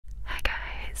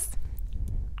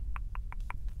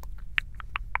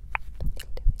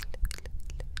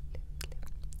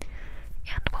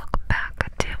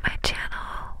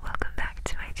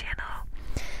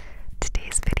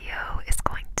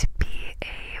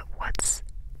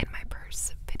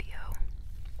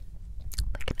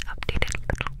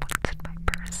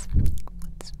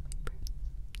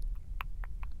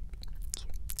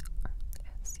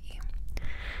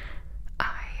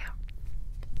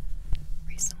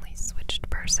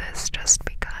purses just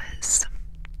because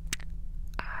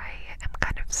I am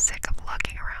kind of sick of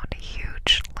lugging around a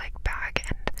huge like bag,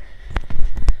 and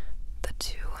the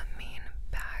two main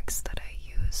bags that I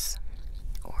use,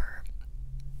 or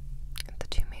the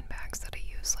two main bags that I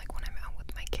use like when I'm out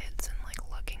with my kids and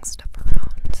like lugging stuff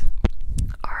around,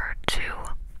 are two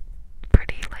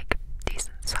pretty like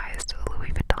decent sized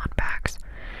Louis Vuitton bags.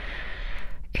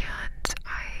 And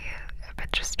I have been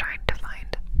just trying to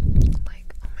find,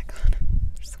 like, oh my god,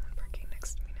 there's someone parking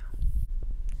next to me now.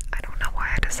 I don't know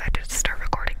why I decided to start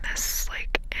recording this,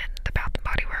 like, in the Bath &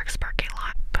 Body Works parking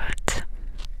lot, but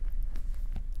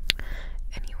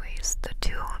anyways, the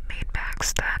two main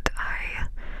bags that I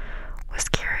was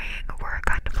carrying were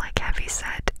kind of, like, heavy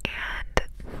set, and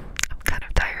I'm kind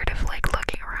of tired of, like,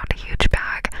 lugging around a huge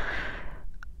bag,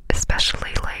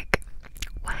 especially, like,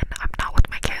 when I'm not with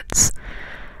my kids.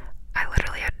 I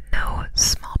literally had no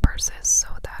small purses, so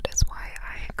that is why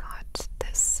I got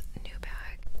this new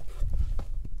bag.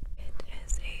 It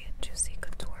is a Juicy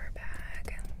Couture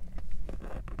bag.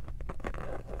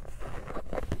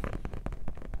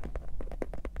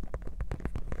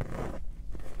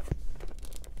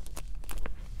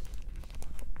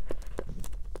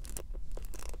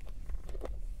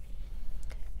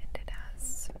 And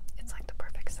it's like the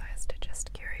perfect size to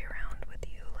just carry around with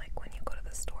you, like when you go to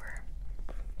the store.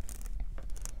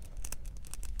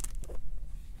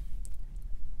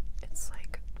 It's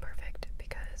like perfect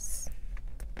because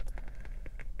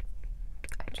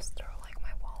I just throw like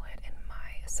my wallet and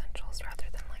my essentials rather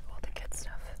than like all the kid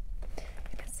stuff.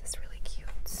 And it's this really cute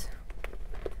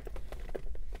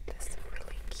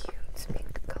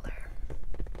pink color.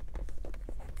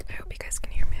 I hope you guys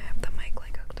can hear me. I have the mic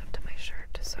like hooked up to my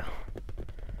shirt, so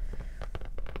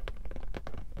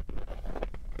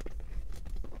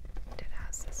it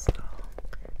has this little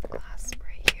clasp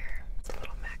right here. It's a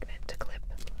little magnet to clip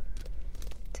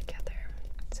together.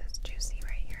 It says Juicy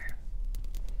right here.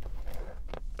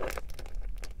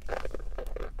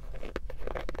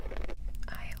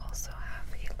 I also have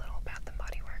a little Bath &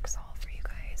 Body Works haul for you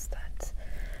guys that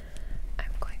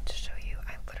I'm going to show you.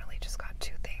 I literally just got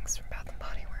two things from Bath &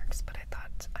 Body Works, but I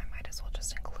thought I might as well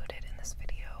just include it in this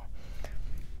video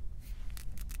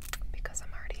because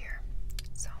I'm already here.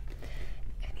 So,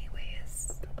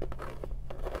 anyways,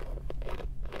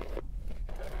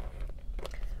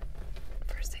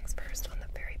 first things first, on the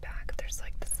very back, there's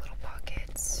like this little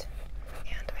pocket,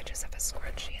 and I just have a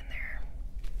scrunchie in there,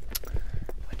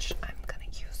 which I'm gonna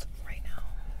use right now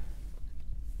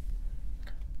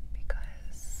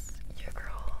because your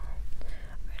girl,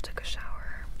 I took a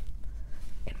shower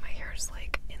and my hair's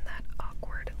like in that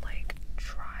awkward like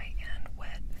dry and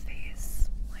wet phase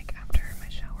like after my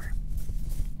shower,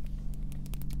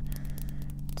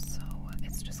 so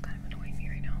it's just kind of annoying me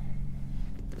right now.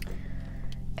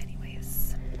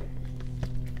 Anyways,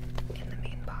 in the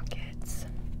main pockets,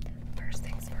 first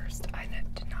things first, I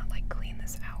did not like clean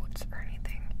this out or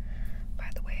anything, by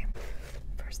the way.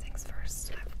 First things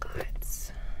first, I've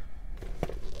got,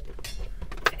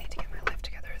 I need to get my life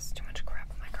together, there's too much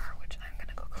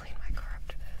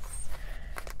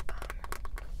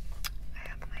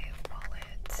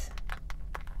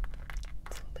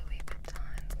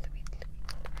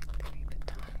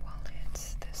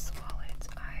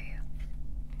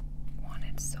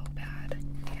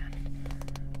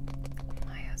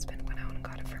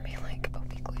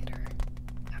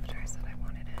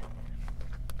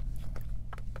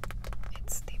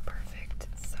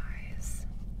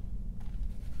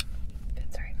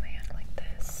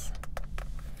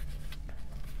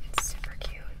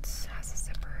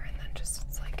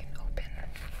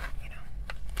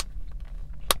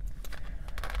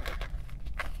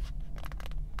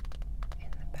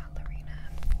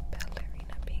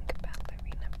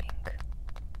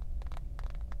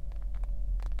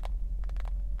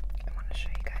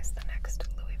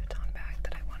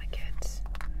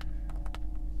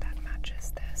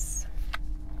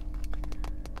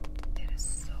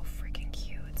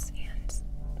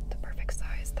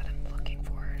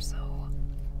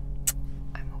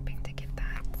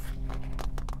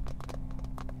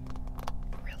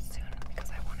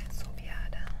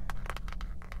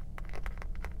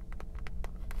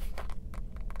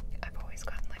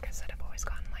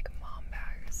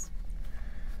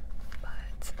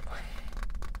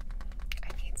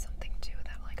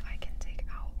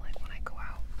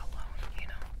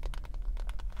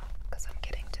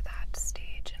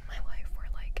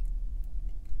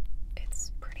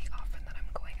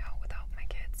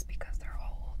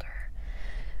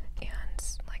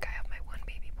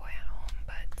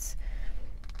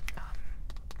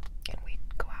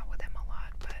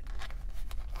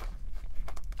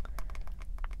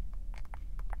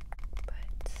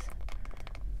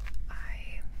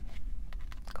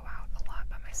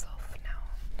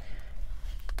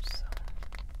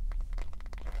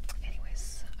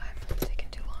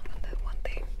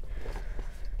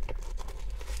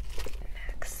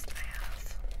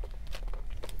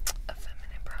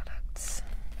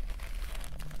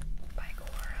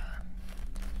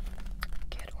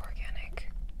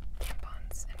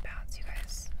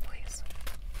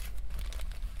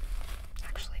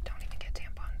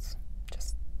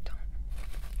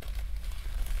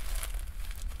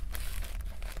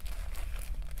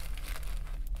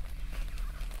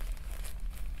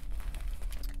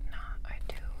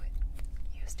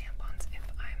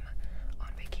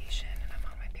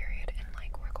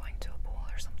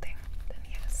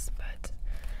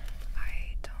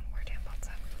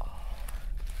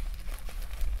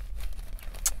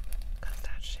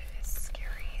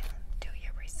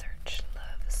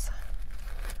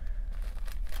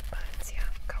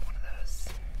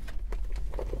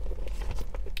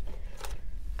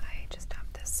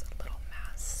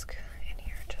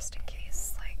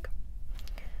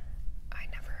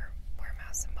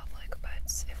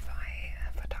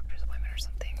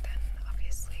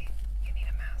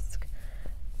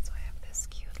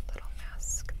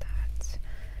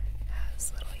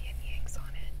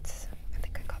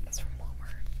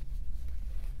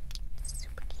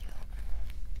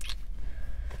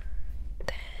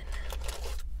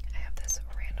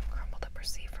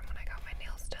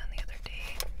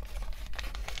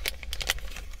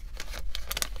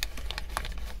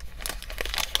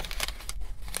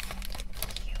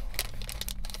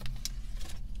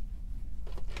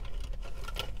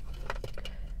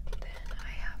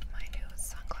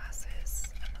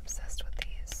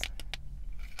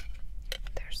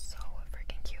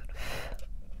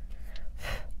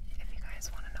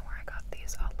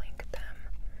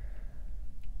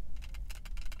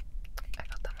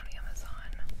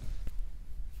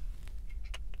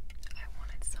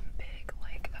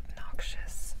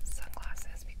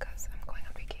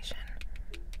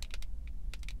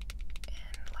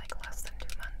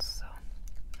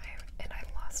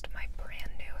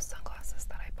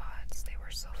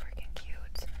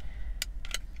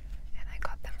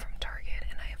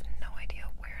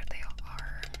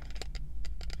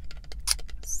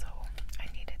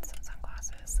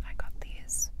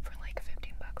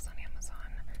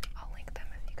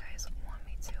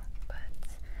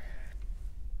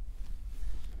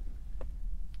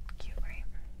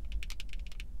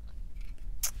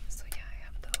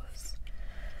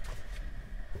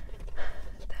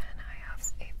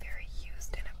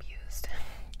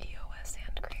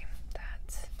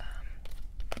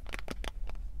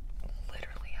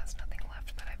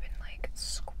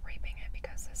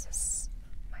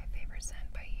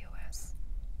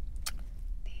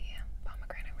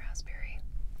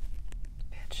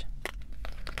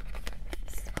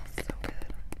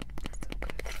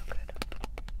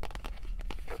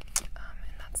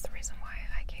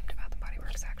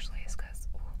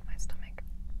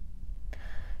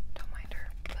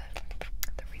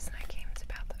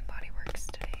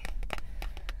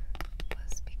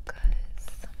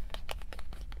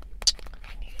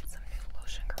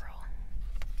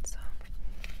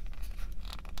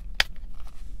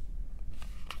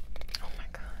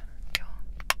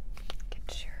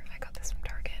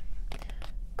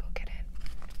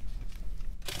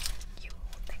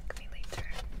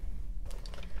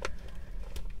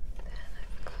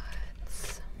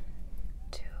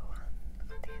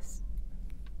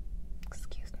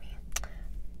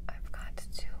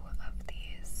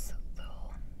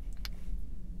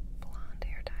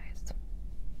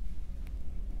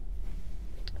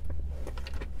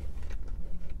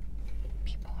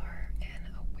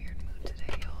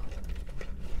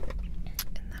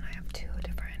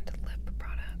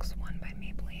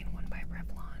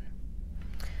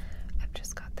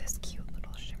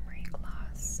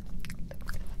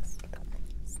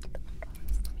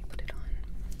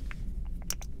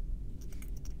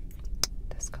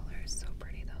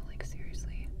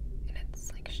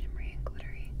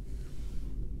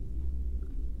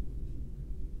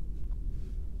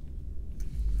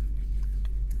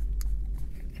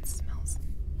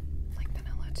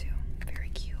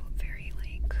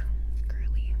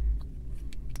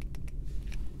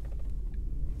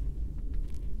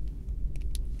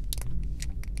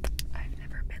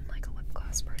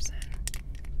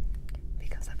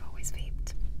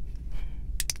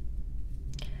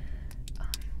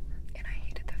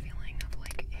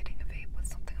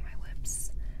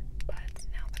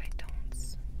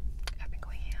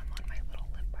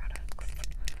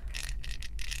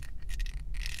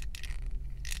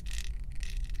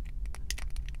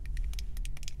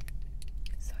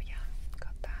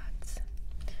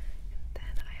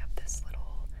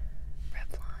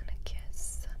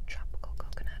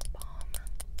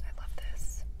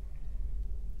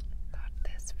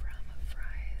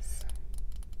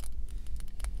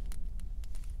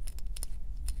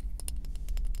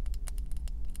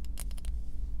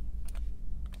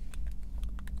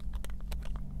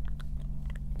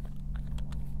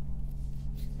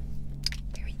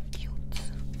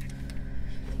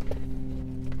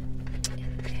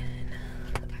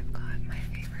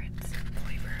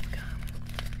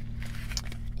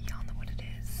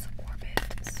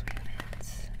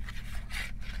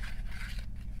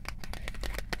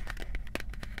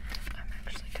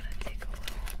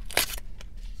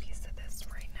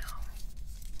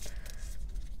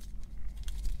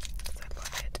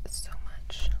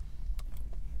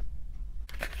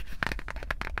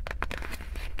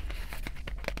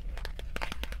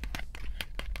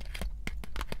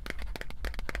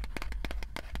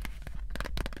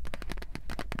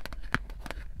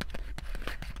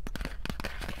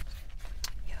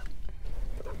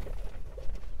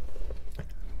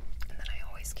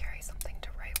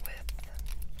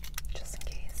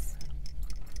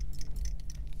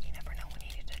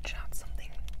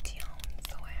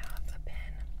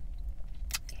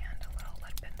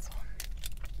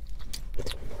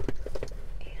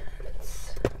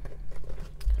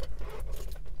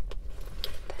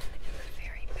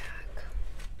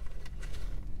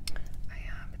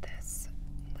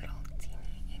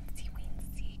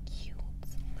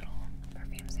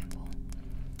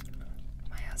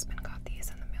husband got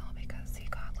these in the mail because he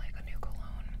got like a new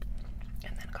cologne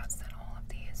and then got sent all of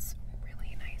these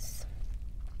really nice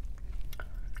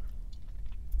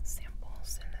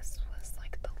samples, and this was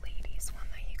like the ladies one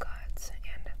that he got,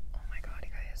 and oh my god, you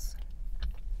guys.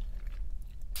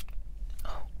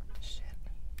 Oh shit.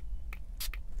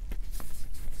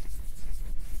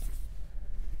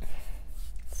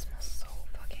 It smells so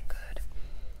fucking good.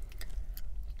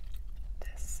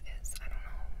 This is, I don't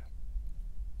know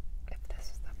if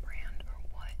this is the brand or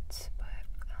what, but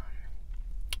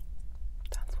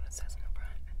that's what it says on the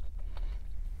front.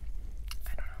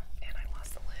 I don't know, and I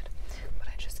lost the lid, but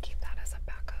I just keep that as a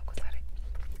backup because I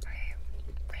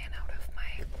ran out of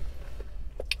my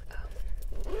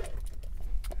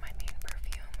my main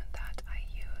perfume that I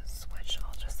use, which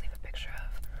I'll just leave a picture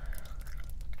of.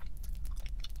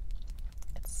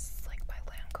 It's like by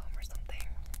Lancome or something.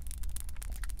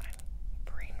 I'm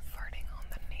brain farting on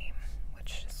the name,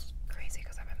 which is crazy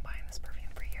because I've been buying this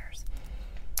perfume for years.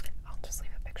 I'll just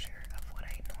leave a picture of what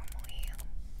I normally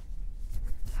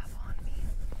have on me.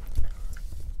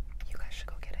 You guys should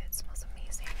go get it. It smells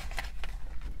amazing.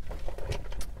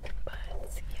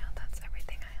 But yeah, that's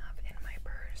everything I have in my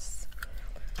purse.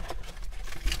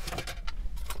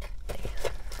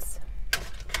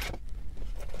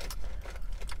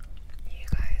 And you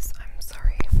guys, I'm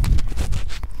sorry,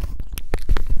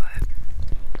 but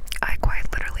I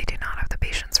quite literally do not have the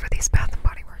patience for these Bath and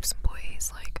Body Works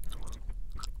employees. Like,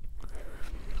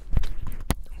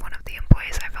 one of the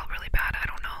employees, I felt really bad. I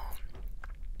don't know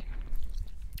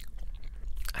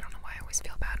why I always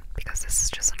feel bad, because this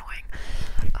is just annoying.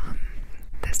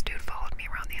 This dude followed me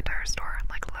around the entire store,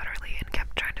 like literally, and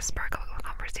kept trying to spark up a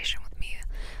conversation with me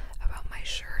about my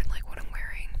shirt and like what I'm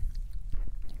wearing.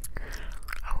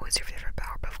 Oh, who's your favorite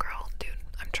Powerpuff Girl? Dude,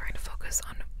 I'm trying to focus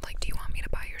on, like, do you want me to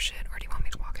buy your shit or do you want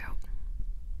me to walk out?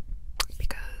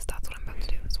 Because that's what I'm about to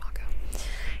do, is walk out.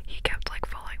 He kept like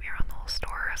following me around the whole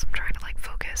store as I'm trying to like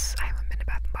focus. I haven't been to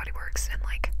Bath and Body Works in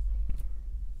like,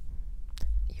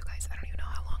 you guys, I don't even know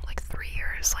how long, like 3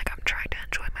 years. Like, I'm trying to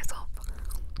enjoy myself.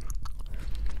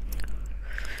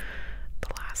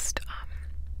 The last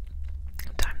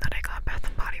time that I got Bath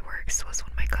and Body Works was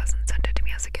when my cousin sent it to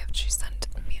me as a gift. She sent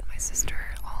me and my sister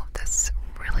all of this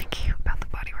really cute Bath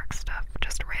and Body Works stuff,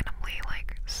 just randomly,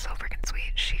 like so freaking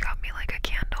sweet. She got me like a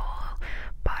candle,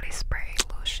 body spray,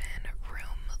 lotion,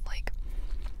 room, like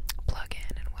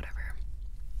plug-in and whatever.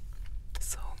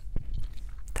 So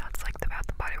that's like the Bath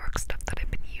and Body Works stuff that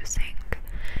I've been using,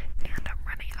 and I'm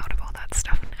running out of all that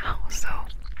stuff now. So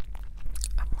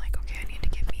I'm like, okay, I need to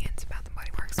get me into Bath and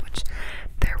Body Works, which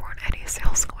there weren't any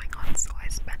sales going on, so I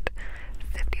spent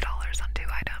 $50 on 2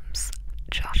 items.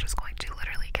 Josh is going to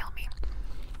literally kill me.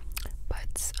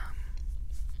 But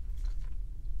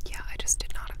yeah, I just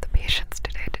did not have the patience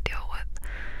today to deal with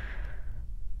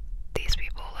these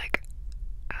people. Like,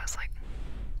 I was like,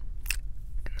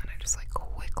 and then I just like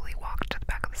quickly walked to the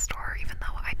back of the store, even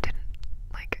though I didn't,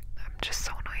 like, I'm just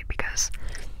so annoyed because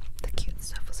the cute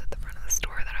stuff was at the front of the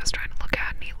store that I was trying to look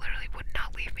at, and he literally would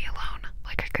not leave me alone.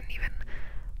 Like, I couldn't even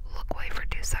look away for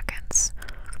 2 seconds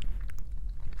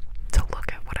to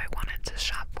look at what I wanted to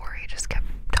shop for. He just kept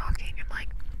talking and like,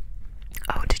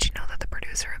 oh, did you know that the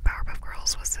producer of Powerpuff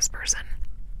Girls was this person?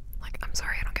 Like, I'm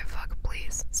sorry, I don't give a fuck.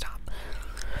 Please stop.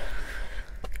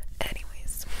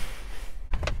 Anyways,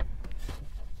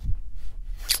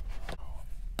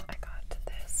 I got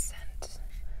this scent,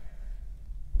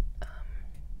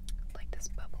 like this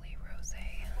bubbly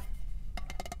rosé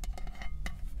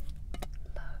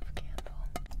love candle.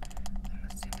 I'm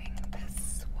assuming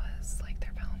this was like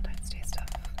their Valentine's Day stuff,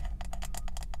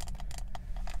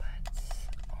 but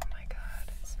oh my god,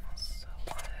 it smells so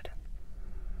good.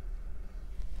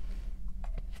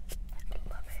 I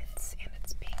love it, and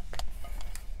it's pink.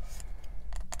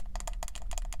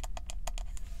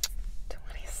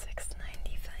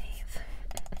 $26.95.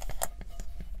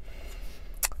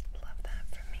 Love that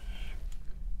for me.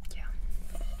 Yeah.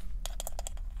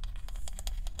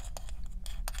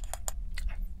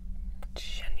 I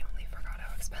genuinely forgot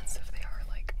how expensive they are.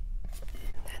 Like,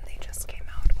 and then they just came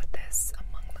out with this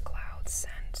Among the Clouds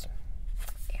scent,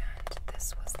 and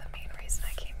this was the main reason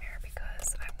I came here,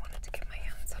 because I wanted to get my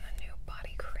hands on a new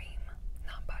body cream.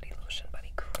 Not body lotion,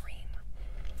 body cream.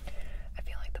 I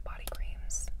feel like the body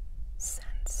creams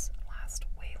scents last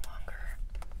way longer.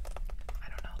 I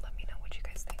don't know, let me know what you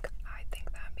guys think. I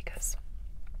think that, because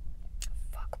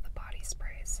fuck the body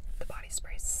sprays. The body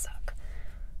sprays suck.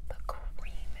 The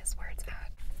cream is where it's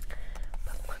at.